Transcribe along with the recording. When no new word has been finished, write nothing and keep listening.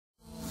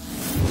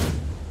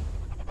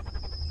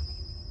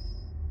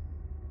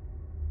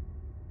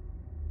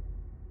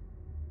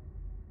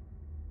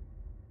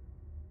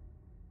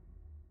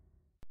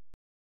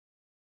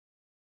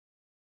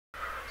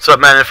What's up,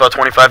 man? NFL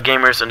 25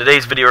 gamers. In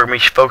today's video, we're going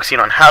to be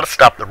focusing on how to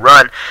stop the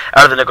run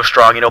out of the nickel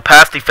strong. You know,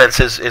 pass defense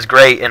is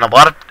great, and a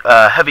lot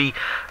of heavy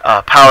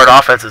powered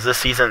offenses this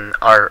season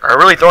are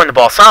really throwing the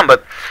ball some,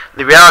 but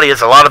the reality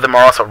is a lot of them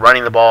are also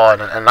running the ball,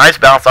 and a nice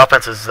balanced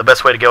offense is the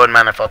best way to go in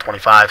NFL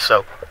 25.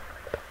 So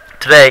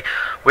today,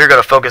 we're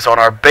going to focus on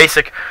our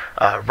basic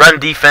run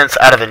defense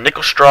out of the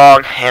nickel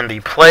strong, and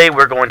the play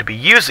we're going to be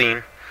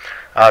using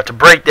to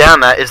break down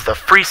that is the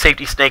free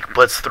safety snake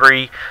blitz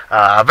 3.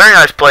 A very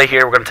nice play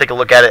here. We're going to take a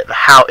look at it,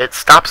 how it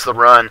stops the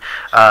run,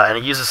 and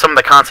it uses some of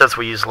the concepts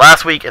we used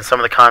last week and some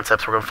of the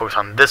concepts we're going to focus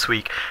on this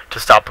week to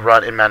stop the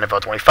run in Madden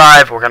NFL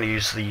 25. We're going to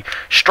use the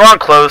strong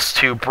close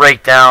to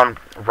break down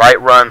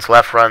right runs,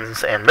 left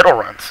runs, and middle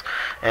runs.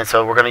 And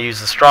so we're going to use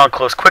the strong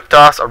close quick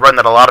toss, a run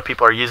that a lot of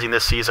people are using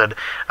this season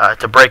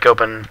to break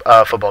open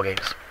football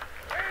games.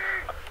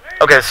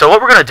 Okay, so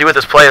what we're going to do with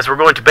this play is we're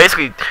going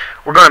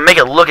to make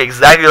it look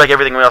exactly like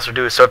everything else we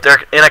do. So if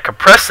they're in a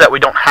compressed set, we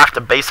don't have to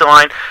base a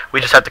line.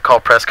 We just have to call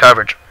press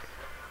coverage.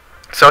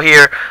 So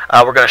here,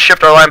 we're going to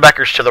shift our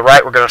linebackers to the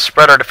right. We're going to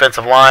spread our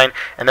defensive line,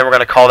 and then we're going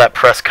to call that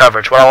press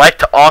coverage. What I like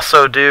to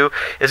also do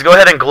is go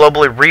ahead and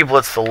globally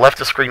re-blitz the left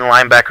of screen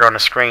linebacker on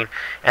the screen,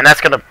 and that's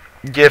going to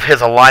give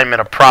his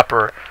alignment a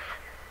proper.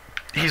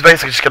 He's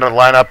basically just going to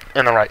line up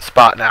in the right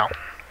spot now.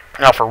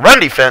 Now for run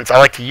defense, I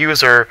like to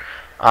use her.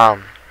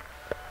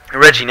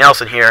 Reggie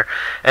Nelson here,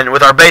 and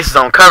with our base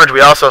zone coverage, we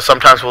also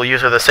sometimes will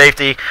use her the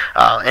safety,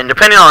 and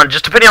depending on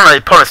the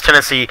opponent's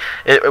tendency,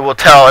 it will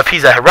tell if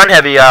he's a run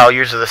heavy guy, I'll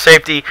use her the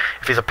safety.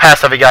 If he's a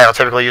pass heavy guy, I'll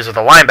typically use her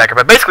the linebacker.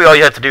 But basically, all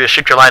you have to do is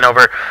shift your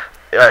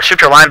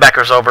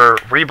linebackers over,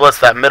 re-blitz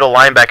that middle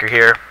linebacker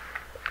here,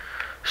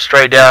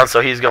 straight down,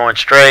 so he's going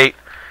straight.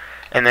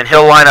 And then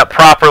he'll line up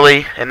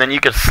properly, and then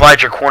you can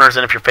slide your corners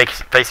in if you're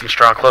facing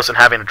strong close and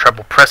having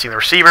trouble pressing the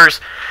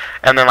receivers.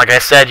 And then, like I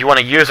said, you want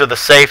to use the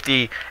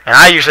safety, and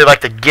I usually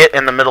like to get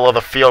in the middle of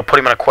the field, put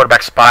him in a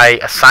quarterback spy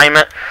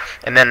assignment.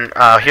 And then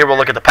here we'll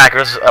look at the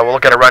Packers. We'll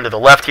look at a run to the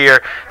left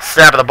here,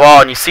 snap of the ball,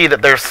 and you see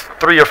that there's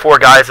 3 or 4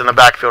 guys in the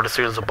backfield as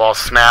soon as the ball's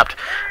snapped.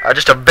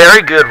 Just a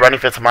very good run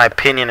defense in my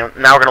opinion. And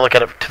now we're going to look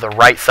at it to the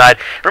right side.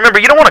 Remember,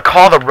 you don't want to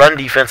call the run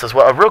defense as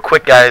well. Real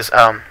quick, guys.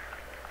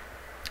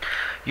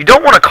 You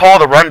don't want to call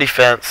the run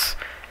defense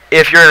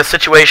if you're in a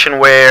situation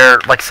where,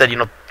 like I said, you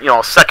know,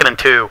 2nd and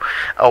 2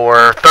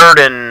 or third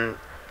and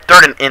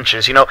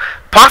inches. You know,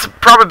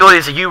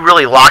 probabilities of you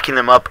really locking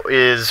them up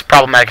is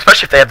problematic,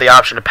 especially if they have the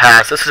option to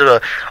pass. This is an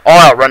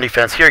all-out run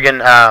defense here again,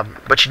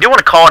 but you do want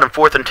to call it in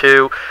 4th and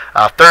 2,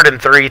 3rd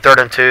and 3,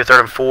 3rd and 2, 3rd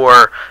and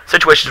 4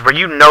 situations where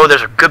you know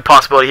there's a good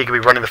possibility he could be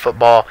running the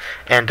football,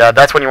 and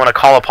that's when you want to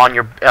call upon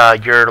your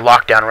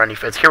lockdown run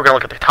defense. Here we're going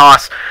to look at the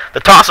toss. The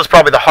toss is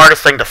probably the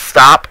hardest thing to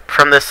stop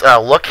from this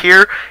look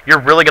here. You're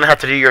really going to have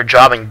to do your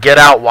job and get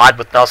out wide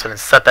with Nelson and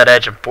set that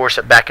edge and force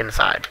it back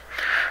inside.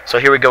 So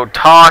here we go,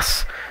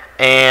 toss.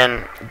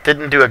 And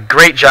didn't do a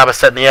great job of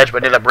setting the edge,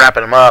 but ended up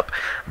wrapping him up.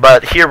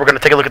 But here we're going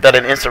to take a look at that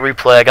in instant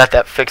replay. I got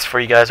that fixed for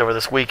you guys over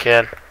this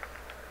weekend.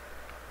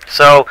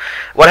 So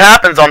what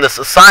happens on this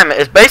assignment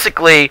is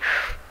basically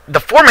the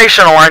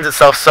formation aligns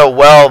itself so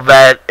well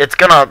that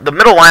the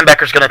middle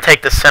linebacker is going to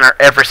take the center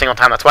every single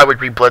time. That's why we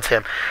re-blitz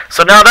him.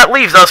 So now that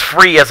leaves us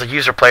free as a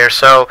user player.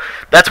 So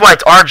that's why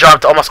it's our job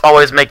to almost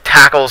always make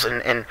tackles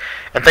and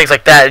things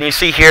like that. And you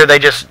see here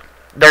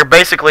they're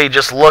basically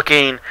just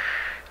looking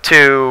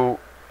to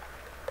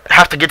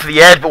have to get to the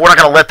edge, but we're not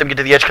going to let them get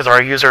to the edge because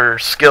our user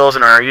skills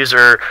and our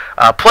user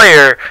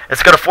player,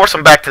 it's going to force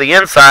them back to the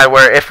inside,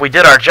 where if we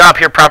did our job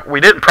here, we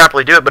didn't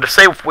properly do it, but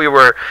if we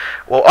were,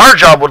 well, our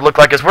job would look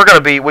like is we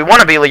want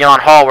to be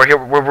Leon Hall,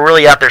 we're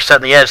really out there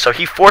setting the edge, so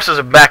he forces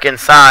them back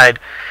inside,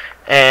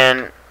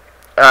 and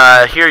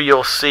here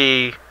you'll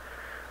see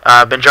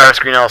Benjamin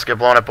Green Ellis get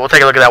blown up, but we'll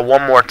take a look at that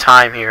one more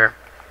time here.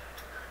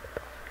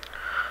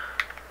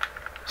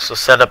 So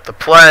set up the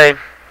play.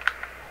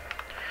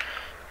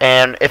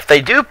 And if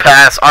they do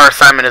pass, our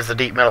assignment is the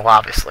deep middle,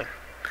 obviously.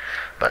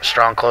 But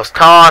strong close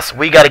toss.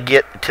 We got to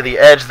get to the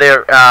edge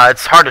there.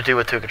 It's hard to do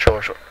with 2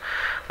 controllers.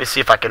 Let me see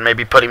if I can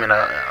maybe put him in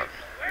a.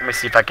 Let me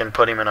see if I can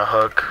put him in a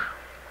hook,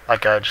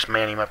 like just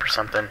man him up or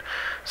something,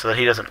 so that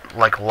he doesn't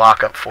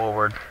lock up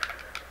forward.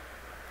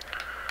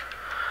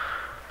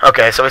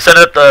 Okay, so we set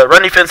up the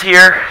run defense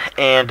here,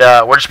 and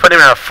we're just putting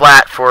him in a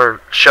flat for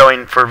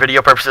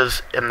video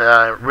purposes. In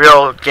the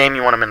real game,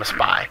 you want him in a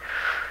spy.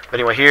 But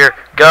anyway, here,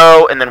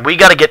 go, and then we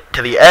got to get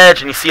to the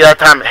edge, and you see that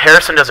time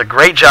Harrison does a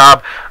great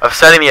job of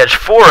setting the edge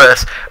for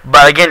us,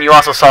 but again, you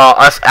also saw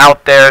us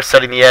out there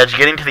setting the edge,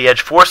 getting to the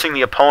edge, forcing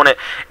the opponent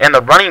and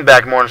the running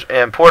back, more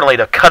importantly,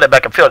 to cut it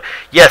back upfield.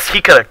 Yes, he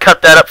could have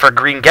cut that up for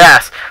green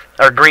grass,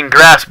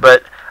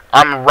 but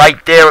I'm right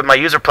there with my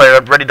user player.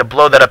 I'm ready to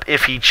blow that up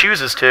if he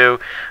chooses to.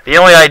 The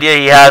only idea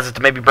he has is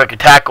to maybe break a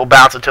tackle,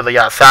 bounce it to the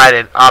outside,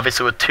 and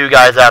obviously with 2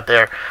 guys out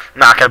there,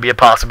 not going to be a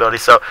possibility.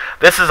 So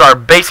this is our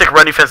basic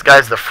run defense,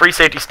 guys, the free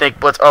safety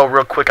snake blitz. Oh,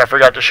 real quick, I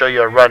forgot to show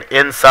you a run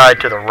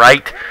inside to the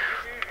right.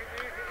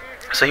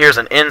 So here's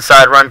an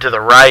inside run to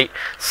the right.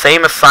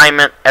 Same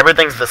assignment.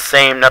 Everything's the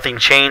same. Nothing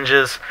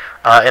changes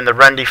in the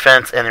run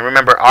defense. And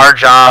remember, our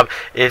job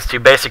is to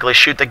basically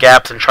shoot the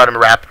gaps and try to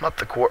wrap up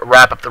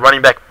the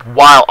running back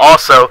while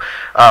also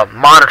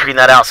monitoring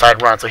that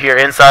outside run. So here,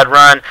 inside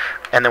run.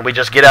 And then we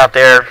just get out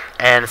there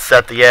and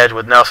set the edge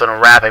with Nelson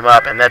and wrap him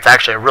up. And that's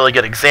actually a really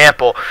good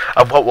example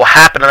of what will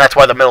happen. And that's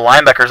why the middle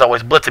linebacker is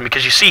always blitzing.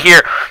 Because you see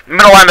here,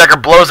 middle linebacker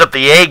blows up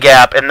the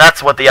A-gap. And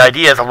that's what the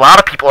idea is. A lot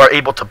of people are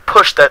able to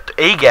push that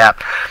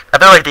A-gap. I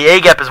feel like the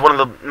A-gap is one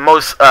of the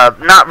most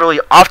not really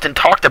often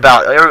talked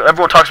about.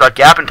 Everyone talks about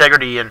gap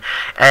integrity and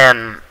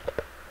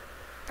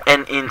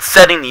in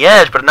setting the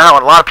edge, but now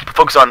a lot of people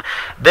focus on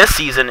this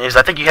season is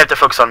I think you have to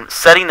focus on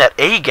setting that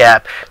A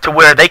gap to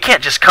where they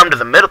can't just come to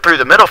the middle through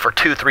the middle for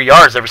 2-3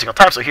 yards every single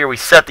time. So here we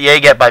set the A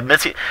gap by the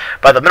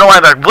middle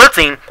linebacker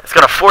blitzing. It's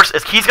going to force.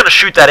 He's going to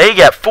shoot that A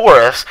gap for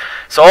us.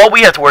 So all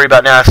we have to worry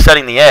about now is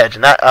setting the edge,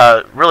 and that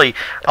really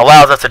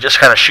allows us to just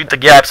kind of shoot the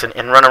gaps and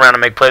run around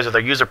and make plays with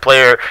our user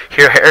player.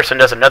 Here Harrison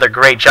does another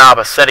great job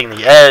of setting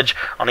the edge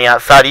on the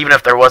outside. Even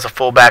if there was a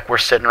fullback, we're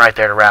sitting right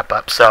there to wrap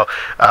up. So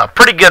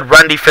pretty good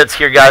run defense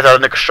here, guys, out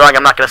of Nickel Strong.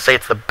 I'm not going to say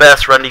it's the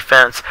best run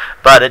defense,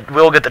 but it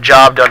will get the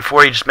job done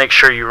for you. Just make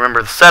sure you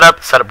remember the setup.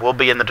 The setup will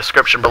be in the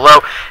description below.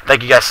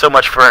 Thank you guys so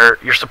much for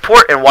your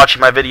support and watching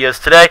my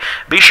videos today.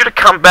 Be sure to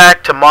come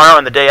back tomorrow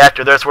and the day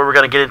after. That's where we're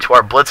going to get into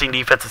our blitzing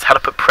defenses, how to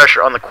put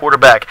pressure on the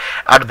quarterback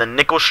out of the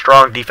Nickel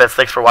Strong defense.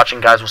 Thanks for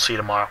watching, guys. We'll see you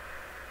tomorrow.